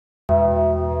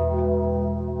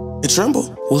It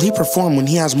tremble. Will he perform when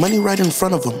he has money right in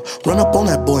front of him? Run up on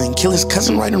that boy and kill his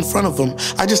cousin right in front of him.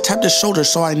 I just tapped his shoulder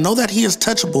so I know that he is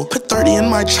touchable. Put 30 in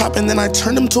my chop and then I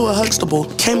turned him to a Huxtable.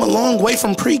 Came a long way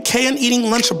from pre-K and eating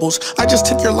Lunchables. I just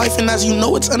took your life and as you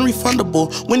know it's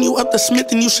unrefundable. When you up the Smith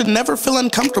then you should never feel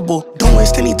uncomfortable. Don't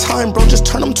waste any time bro, just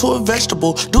turn him to a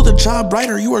vegetable. Do the job right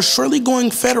or you are surely going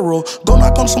federal. Go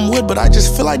knock on some wood but I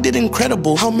just feel I did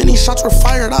incredible. How many shots were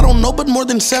fired? I don't know but more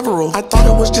than several. I thought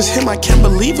it was just him, I can't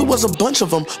believe it was a bunch of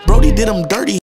them. Brody did him dirty.